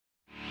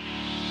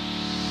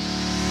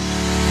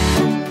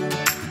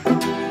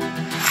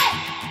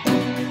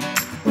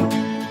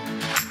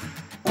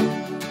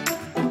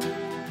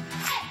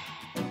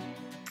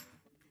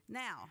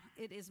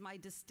it is my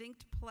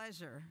distinct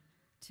pleasure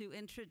to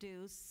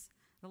introduce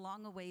the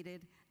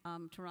long-awaited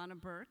Tarana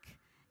Burke.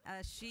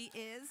 She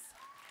is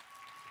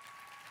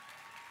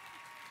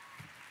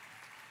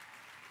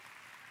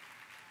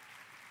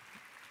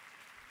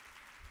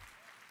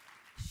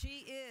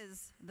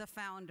the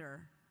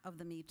founder of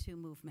the Me Too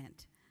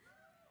movement.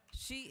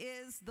 She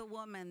is the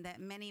woman that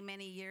many,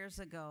 many years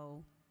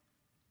ago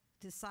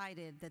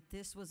decided that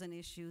this was an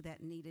issue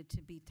that needed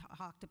to be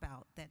talked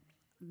about, that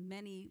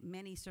many,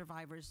 many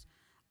survivors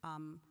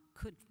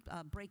could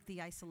break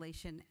the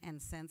isolation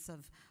and sense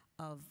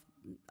of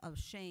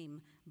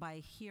shame by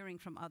hearing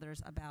from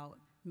others about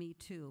Me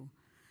Too.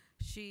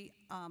 She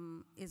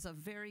is a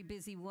very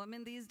busy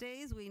woman these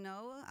days, we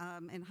know,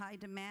 in high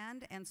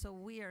demand, and so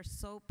we are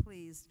so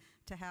pleased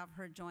to have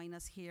her join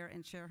us here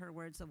and share her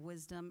words of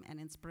wisdom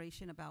and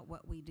inspiration about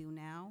what we do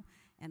now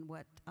and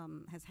what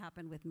has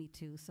happened with Me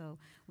Too. So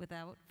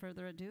without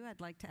further ado,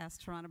 I'd like to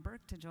ask Tarana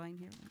Burke to join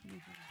here with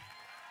me.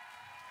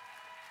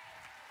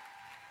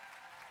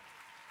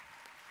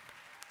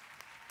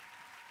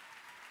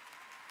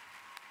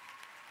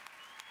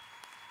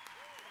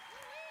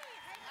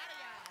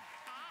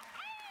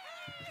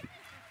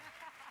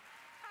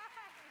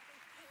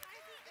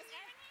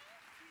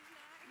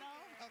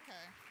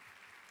 Okay.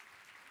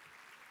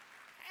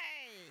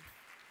 Hey,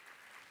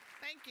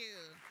 thank you.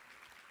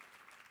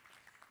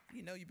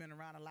 You know you've been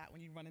around a lot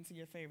when you run into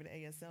your favorite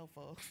ASL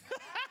folks.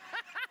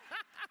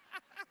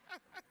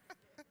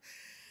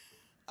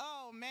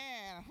 Oh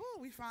man,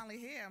 whew, we finally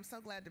here. I'm so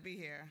glad to be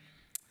here.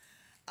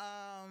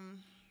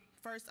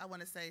 First, I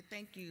want to say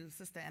thank you,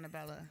 Sister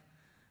Annabella.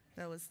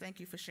 Thank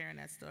you for sharing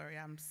that story.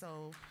 I'm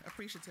so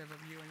appreciative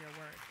of you and your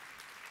work.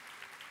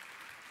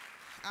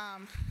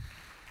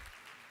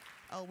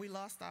 Oh, we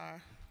lost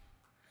our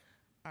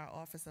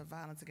Office of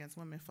Violence Against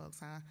Women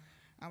folks, huh?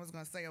 I was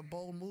going to say a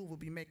bold move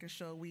would be making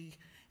sure we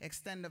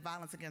extend the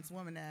Violence Against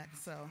Women Act,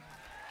 so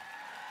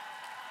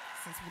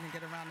since we didn't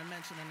get around to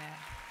mentioning that.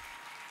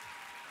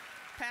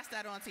 Pass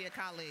that on to your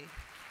colleague.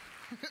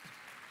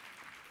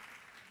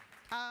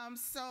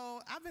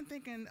 So I've been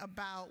thinking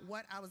about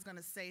what I was going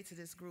to say to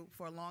this group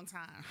for a long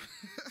time.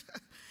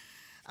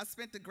 I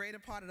spent the greater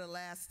part of the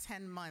last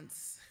 10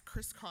 months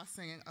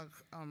crisscrossing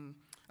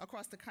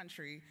across the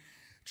country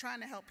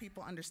trying to help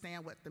people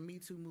understand what the Me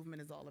Too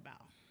movement is all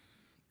about,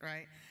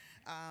 right?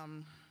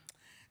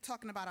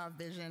 Talking about our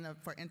vision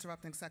for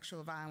interrupting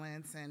sexual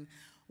violence and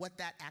what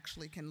that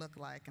actually can look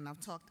like. And I've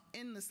talked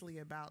endlessly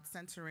about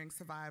centering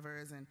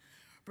survivors and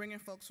bringing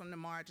folks from the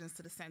margins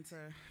to the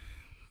center.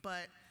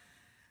 But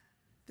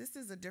this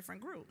is a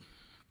different group.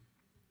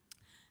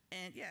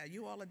 And yeah,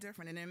 you all are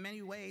different. And in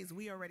many ways,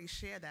 we already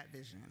share that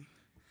vision.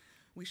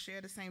 We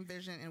share the same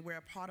vision and we're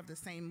a part of the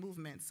same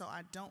movement. So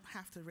I don't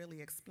have to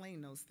really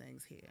explain those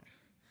things here,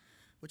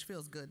 which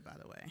feels good, by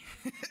the way.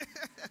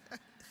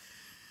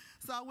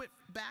 So I went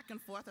back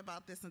and forth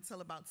about this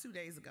until about 2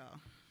 days ago.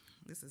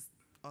 This is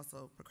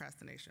also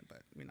procrastination,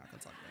 but we're not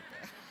gonna talk about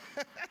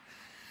that.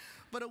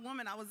 But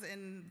I was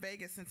in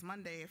Vegas since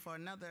Monday for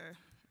another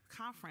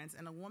conference,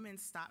 and a woman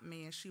stopped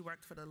me, and she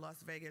worked for the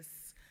Las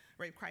Vegas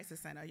Rape Crisis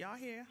Center. Y'all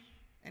here?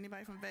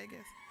 Anybody from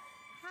Vegas?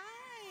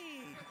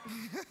 Hi.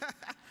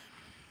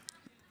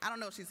 I don't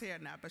know if she's here or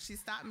not, but she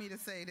stopped me to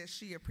say that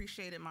she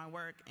appreciated my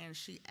work, and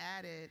she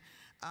added,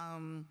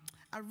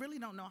 I really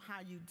don't know how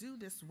you do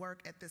this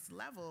work at this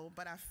level,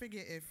 but I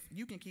figure if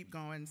you can keep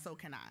going, so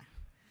can I.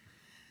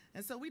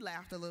 And so we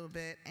laughed a little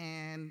bit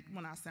and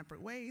went our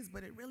separate ways,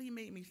 but it really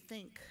made me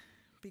think,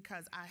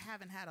 because I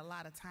haven't had a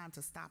lot of time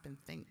to stop and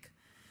think.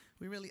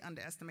 We really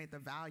underestimate the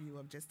value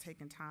of just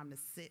taking time to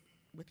sit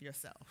with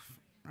yourself,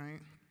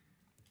 right?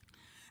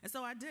 And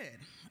so I did.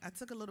 I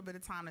took a little bit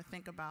of time to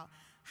think about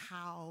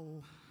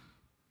how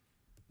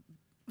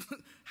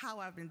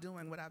I've been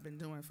doing what I've been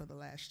doing for the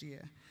last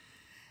year.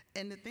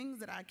 And the things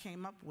that I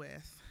came up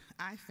with,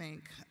 I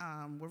think,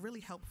 were really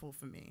helpful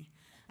for me.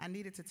 I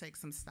needed to take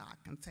some stock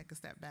and take a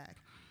step back.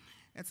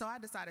 And so I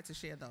decided to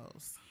share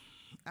those.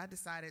 I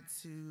decided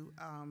to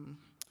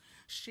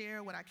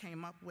share what I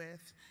came up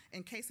with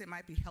in case it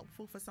might be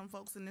helpful for some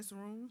folks in this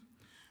room,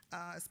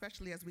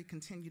 especially as we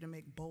continue to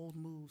make bold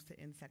moves to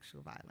end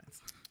sexual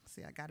violence.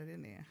 See, I got it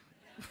in there.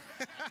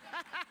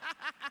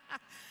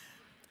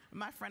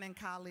 My friend and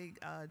colleague,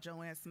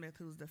 Joanne Smith,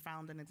 who's the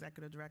founder and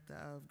executive director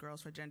of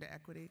Girls for Gender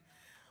Equity.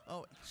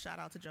 Oh, shout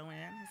out to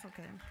Joanne, it's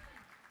okay.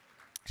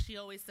 She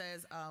always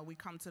says, we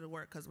come to the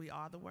work because we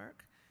are the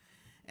work.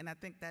 And I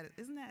think that,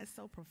 isn't that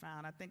so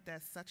profound? I think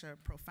that's such a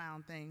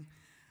profound thing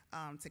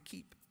to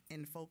keep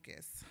in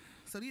focus.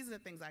 So these are the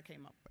things I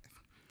came up with.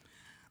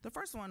 The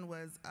first one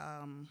was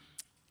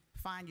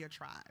find your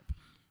tribe,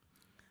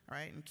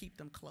 right, and keep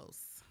them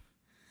close.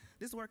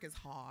 This work is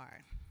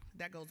hard.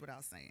 That goes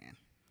without saying.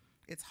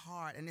 It's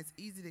hard, and it's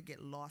easy to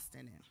get lost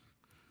in it.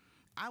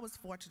 I was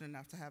fortunate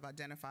enough to have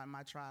identified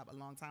my tribe a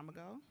long time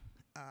ago.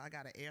 I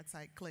got an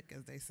airtight clique,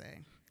 as they say,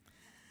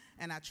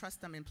 and I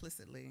trust them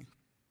implicitly.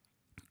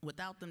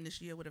 Without them,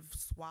 this year would have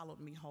swallowed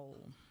me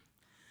whole.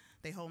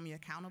 They hold me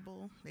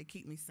accountable, they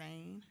keep me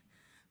sane,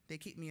 they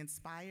keep me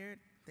inspired,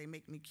 they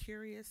make me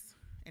curious,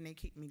 and they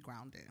keep me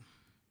grounded.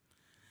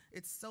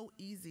 It's so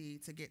easy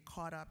to get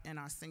caught up in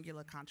our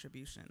singular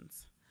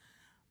contributions,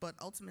 but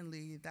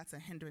ultimately that's a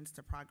hindrance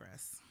to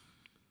progress.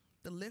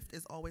 The lift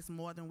is always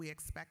more than we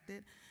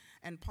expected,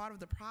 and part of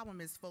the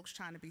problem is folks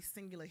trying to be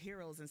singular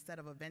heroes instead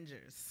of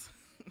avengers.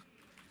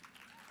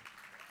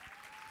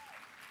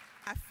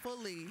 I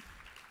fully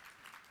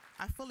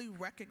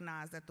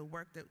recognize that the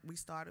work that we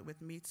started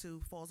with Me Too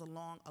falls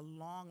along a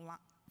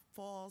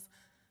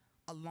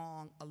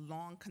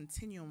long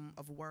continuum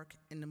of work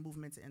in the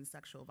movement to end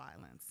sexual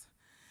violence.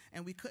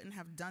 And we couldn't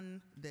have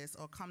done this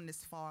or come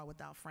this far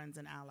without friends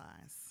and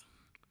allies.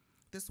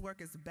 This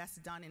work is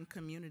best done in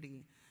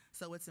community,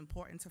 so it's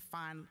important to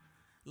find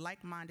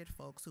like-minded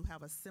folks who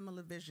have a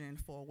similar vision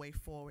for a way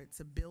forward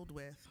to build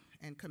with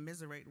and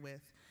commiserate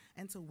with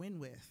and to win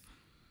with.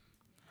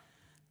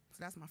 So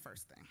that's my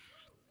first thing.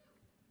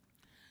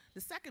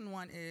 The second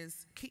one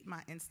is keep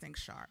my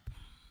instincts sharp.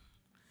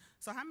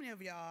 So how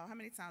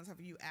many times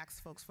have you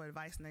asked folks for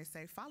advice and they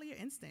say, follow your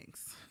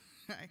instincts?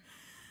 Right?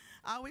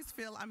 I always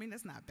feel,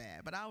 it's not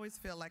bad, but I always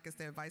feel like it's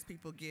the advice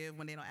people give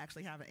when they don't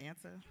actually have an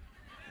answer,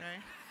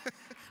 right?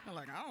 I'm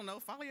like, I don't know,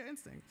 follow your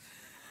instincts.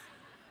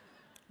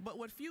 But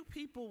what few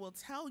people will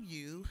tell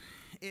you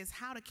is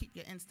how to keep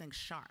your instincts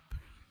sharp.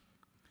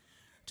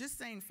 Just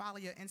saying follow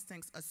your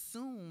instincts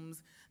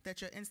assumes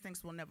that your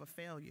instincts will never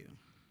fail you,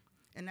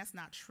 and that's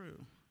not true.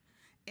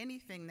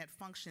 Anything that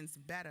functions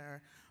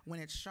better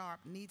when it's sharp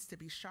needs to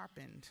be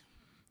sharpened.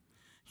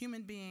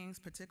 Human beings,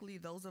 particularly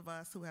those of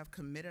us who have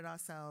committed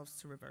ourselves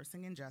to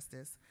reversing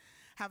injustice,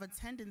 have a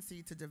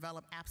tendency to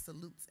develop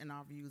absolutes in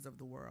our views of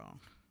the world.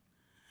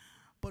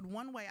 But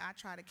one way I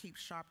try to keep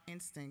sharp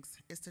instincts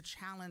is to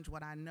challenge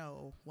what I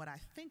know, what I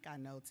think I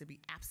know, to be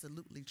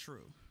absolutely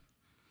true.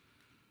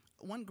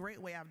 One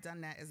great way I've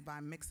done that is by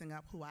mixing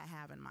up who I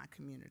have in my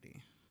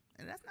community.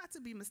 And that's not to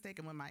be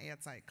mistaken with my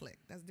airtight clique.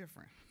 That's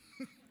different.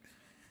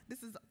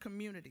 This is a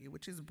community,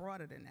 which is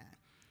broader than that.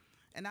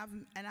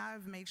 And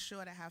I've made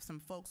sure to have some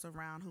folks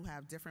around who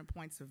have different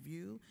points of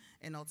view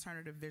and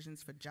alternative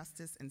visions for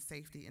justice and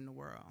safety in the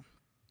world.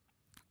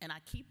 And I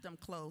keep them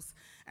close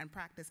and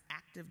practice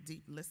active,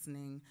 deep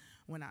listening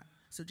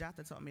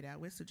Sujatha taught me that.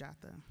 Where's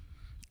Sujatha?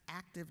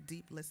 Active,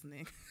 deep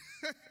listening.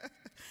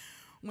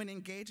 When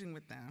engaging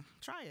with them,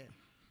 try it.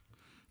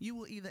 You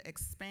will either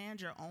expand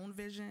your own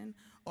vision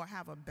or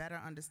have a better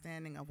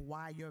understanding of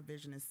why your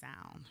vision is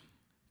sound.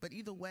 But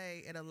either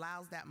way, it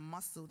allows that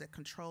muscle that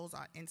controls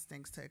our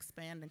instincts to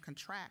expand and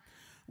contract,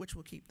 which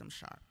will keep them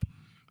sharp.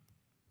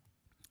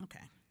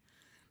 Okay.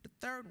 The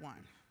third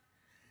one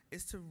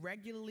is to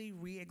regularly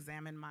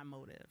re-examine my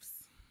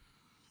motives.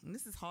 And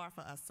this is hard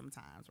for us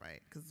sometimes,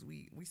 right? Because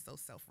we so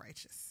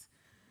self-righteous.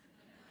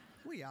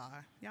 We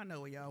are. Y'all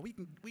know we are. We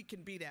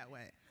can be that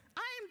way.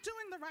 I am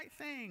doing the right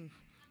thing.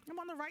 I'm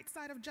on the right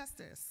side of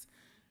justice.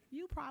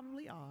 You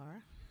probably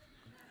are.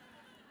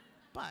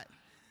 But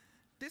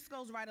this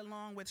goes right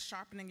along with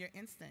sharpening your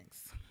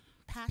instincts.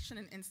 Passion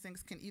and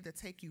instincts can either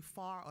take you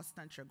far or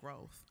stunt your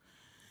growth.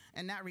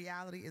 And that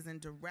reality is in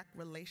direct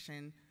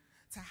relation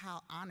to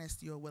how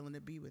honest you're willing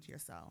to be with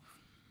yourself.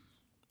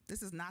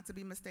 This is not to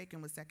be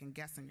mistaken with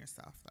second-guessing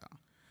yourself, though.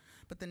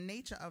 But the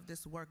nature of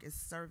this work is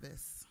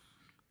service.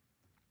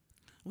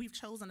 We've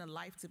chosen a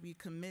life to be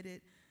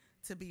committed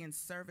to be in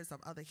service of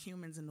other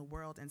humans in the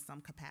world in some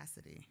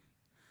capacity.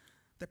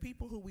 The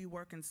people who we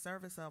work in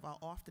service of are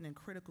often in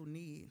critical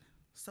need.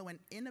 So an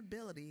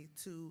inability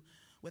to,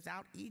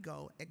 without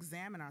ego,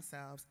 examine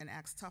ourselves and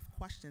ask tough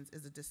questions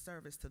is a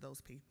disservice to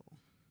those people.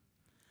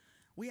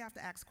 We have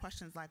to ask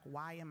questions like,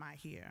 why am I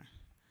here?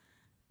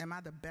 Am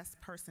I the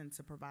best person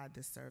to provide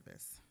this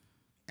service?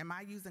 Am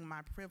I using my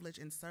privilege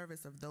in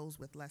service of those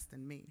with less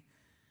than me?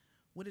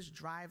 What is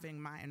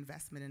driving my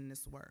investment in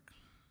this work?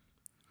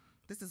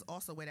 This is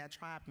also where that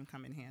tribe can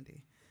come in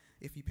handy,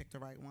 if you pick the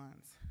right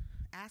ones.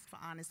 Ask for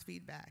honest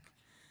feedback,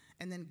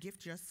 and then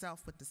gift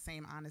yourself with the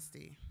same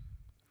honesty.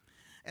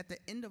 At the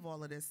end of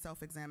all of this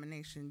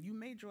self-examination, you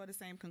may draw the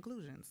same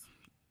conclusions,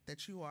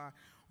 that you are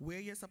where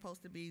you're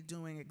supposed to be,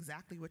 doing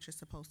exactly what you're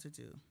supposed to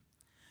do.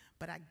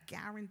 But I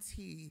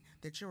guarantee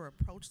that your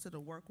approach to the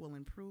work will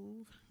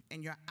improve,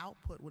 and your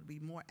output would be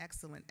more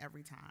excellent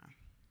every time.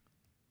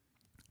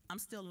 I'm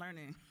still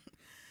learning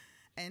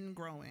and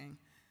growing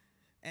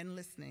and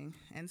listening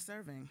and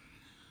serving.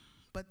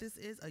 But this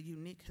is a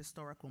unique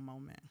historical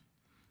moment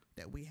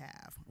that we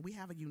have. We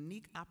have a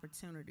unique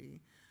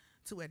opportunity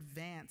to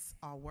advance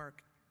our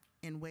work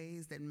in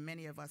ways that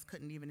many of us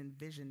couldn't even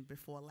envision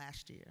before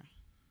last year.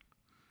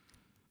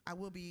 I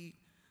will be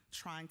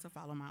trying to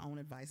follow my own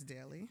advice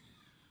daily,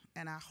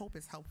 and I hope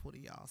it's helpful to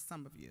y'all,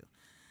 some of you.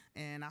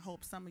 And I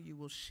hope some of you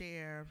will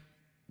share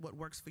what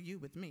works for you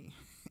with me,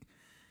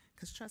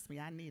 because trust me,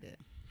 I need it.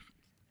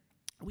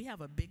 We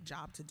have a big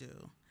job to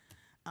do.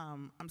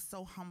 I'm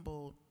so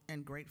humbled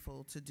and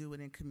grateful to do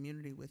it in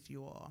community with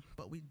you all,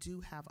 but we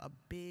do have a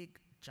big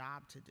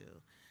job to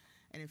do,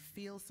 and it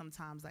feels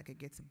sometimes like it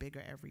gets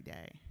bigger every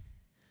day.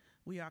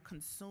 We are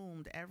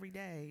consumed every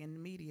day in the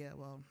media,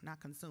 well, not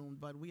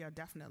consumed, but we are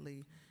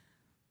definitely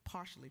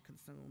partially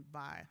consumed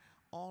by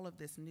all of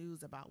this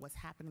news about what's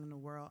happening in the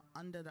world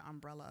under the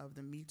umbrella of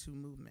the Me Too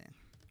movement,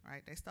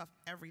 right? They stuff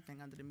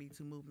everything under the Me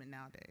Too movement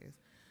nowadays.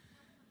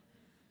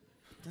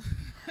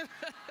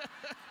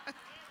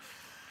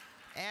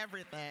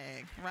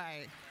 Everything,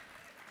 right.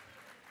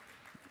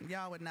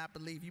 Y'all would not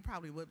believe, you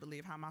probably would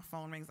believe how my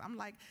phone rings. I'm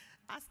like,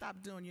 I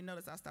stopped doing, you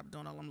notice I stopped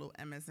doing all them little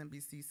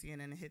MSNBC,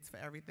 CNN hits for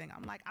everything.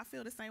 I'm like, I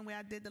feel the same way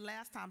I did the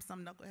last time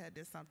some knucklehead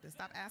did something.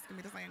 Stop asking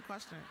me the same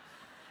question.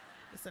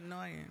 It's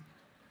annoying.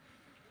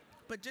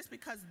 But just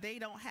because they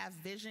don't have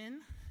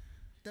vision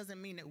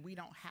doesn't mean that we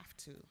don't have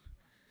to,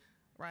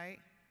 right?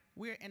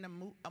 We're in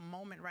a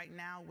moment right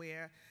now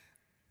where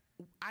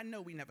I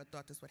know we never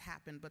thought this would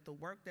happen, but the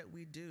work that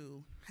we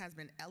do has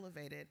been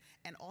elevated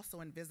and also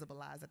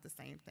invisibilized at the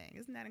same thing.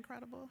 Isn't that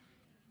incredible?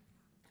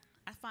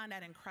 I find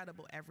that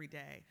incredible every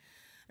day.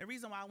 The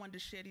reason why I wanted to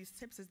share these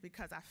tips is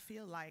because I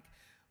feel like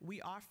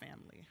we are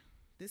family.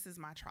 This is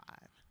my tribe.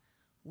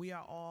 We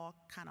are all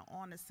kind of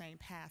on the same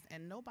path,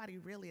 and nobody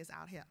really is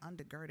out here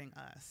undergirding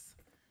us,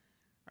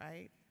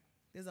 right?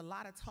 There's a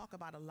lot of talk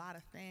about a lot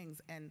of things,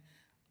 and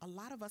a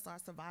lot of us are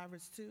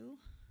survivors too.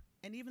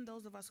 And even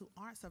those of us who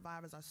aren't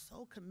survivors are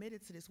so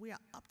committed to this. We are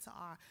up to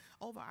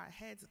over our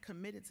heads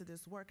committed to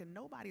this work, and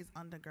nobody's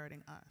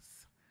undergirding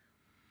us.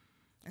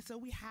 And so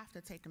we have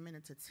to take a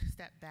minute to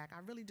step back.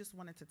 I really just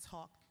wanted to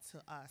talk to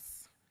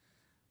us.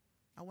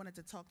 I wanted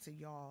to talk to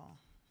y'all.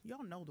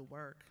 Y'all know the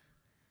work.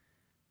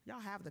 Y'all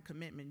have the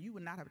commitment. You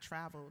would not have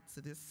traveled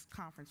to this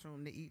conference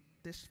room to eat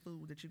this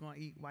food that you're going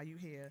to eat while you're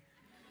here.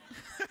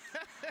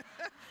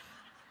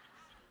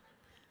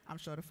 I'm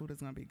sure the food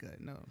is going to be good.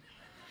 No.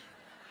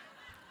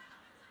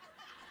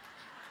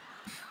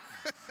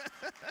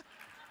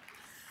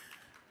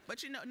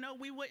 But no,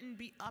 we wouldn't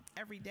be up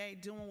every day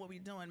doing what we're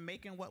doing,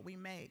 making what we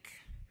make.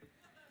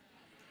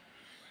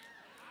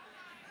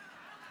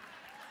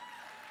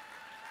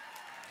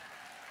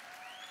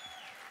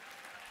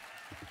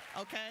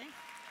 Okay?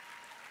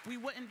 We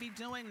wouldn't be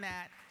doing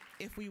that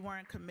if we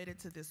weren't committed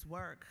to this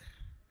work.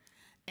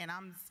 And I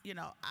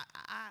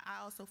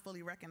also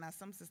fully recognize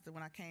some sister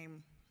when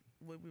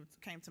we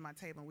came to my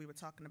table and we were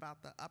talking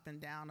about the up and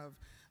down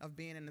of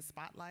being in the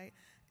spotlight.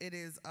 It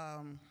is,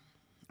 I'm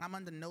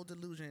under no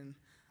delusion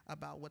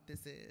about what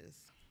this is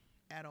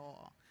at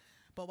all.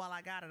 But while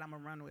I got it, I'm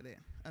gonna run with it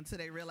until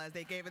they realize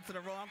they gave it to the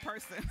wrong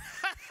person.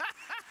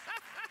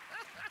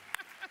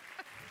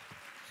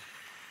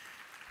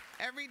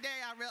 Every day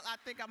I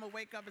think I'm gonna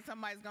wake up and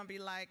somebody's gonna be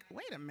like,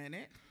 wait a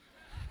minute,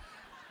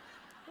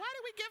 why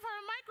did we give her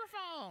a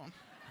microphone?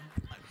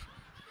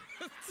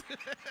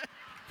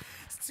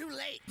 It's too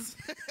late.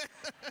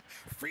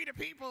 Free the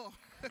people.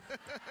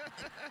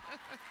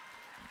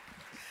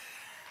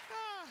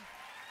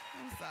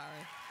 I'm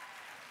sorry.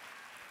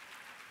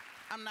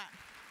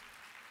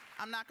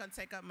 I'm not going to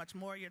take up much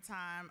more of your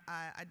time.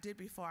 I did,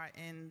 before I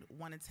end,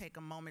 want to take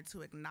a moment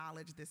to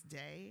acknowledge this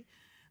day.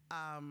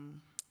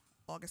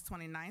 August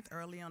 29th,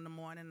 early on the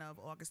morning of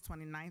August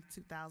 29th,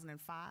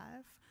 2005,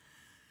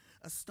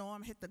 a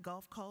storm hit the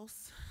Gulf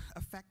Coast,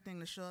 affecting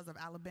the shores of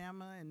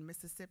Alabama and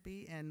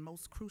Mississippi, and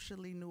most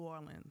crucially, New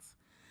Orleans.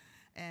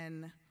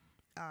 And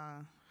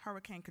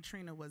Hurricane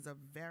Katrina was a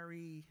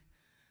very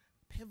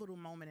pivotal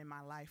moment in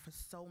my life for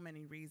so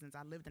many reasons.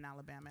 I lived in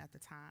Alabama at the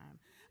time.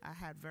 I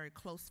had very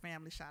close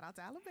family. Shout out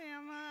to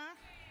Alabama.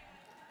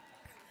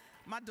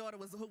 My daughter,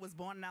 who was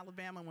born in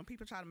Alabama, when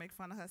people try to make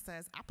fun of her,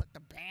 says, I put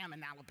the BAM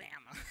in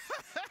Alabama.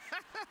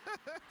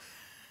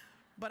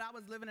 But I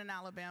was living in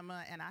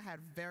Alabama, and I had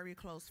very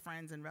close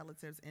friends and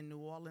relatives in New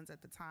Orleans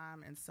at the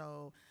time, and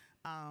so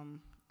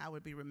I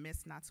would be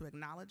remiss not to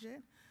acknowledge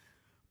it.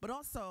 But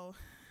also,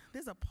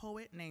 there's a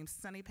poet named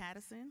Sonny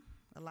Patterson.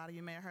 A lot of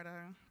you may have heard of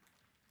her.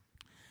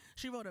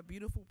 She wrote a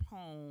beautiful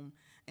poem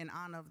in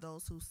honor of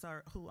those who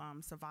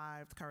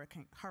survived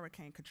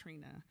Hurricane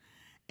Katrina,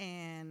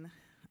 and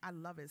I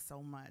love it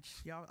so much.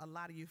 Y'all, a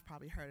lot of you've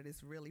probably heard it.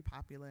 It's really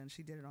popular, and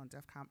she did it on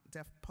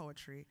Def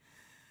Poetry.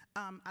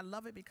 I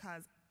love it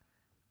because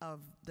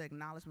of the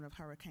acknowledgement of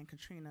Hurricane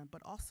Katrina,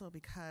 but also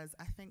because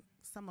I think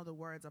some of the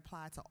words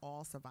apply to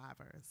all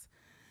survivors.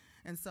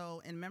 And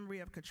so in memory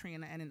of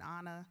Katrina and in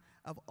honor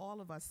of all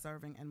of us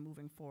serving and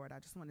moving forward, I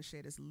just want to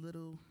share this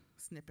little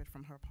snippet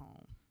from her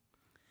poem.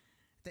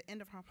 At the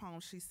end of her poem,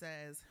 she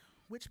says,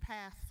 which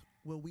path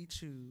will we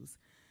choose?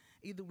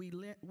 Either we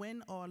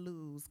win or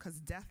lose, because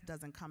death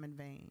doesn't come in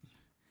vain.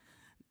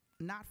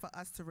 Not for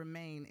us to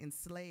remain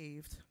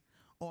enslaved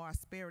or our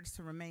spirits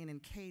to remain in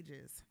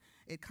cages.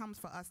 It comes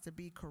for us to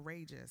be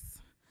courageous,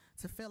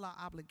 to feel our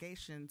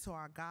obligation to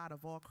our God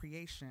of all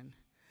creation,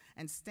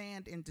 and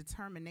stand in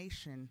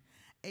determination,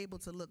 able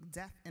to look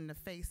death in the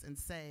face and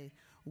say,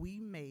 we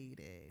made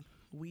it,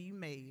 we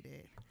made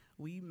it,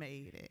 we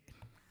made it.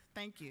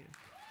 Thank you.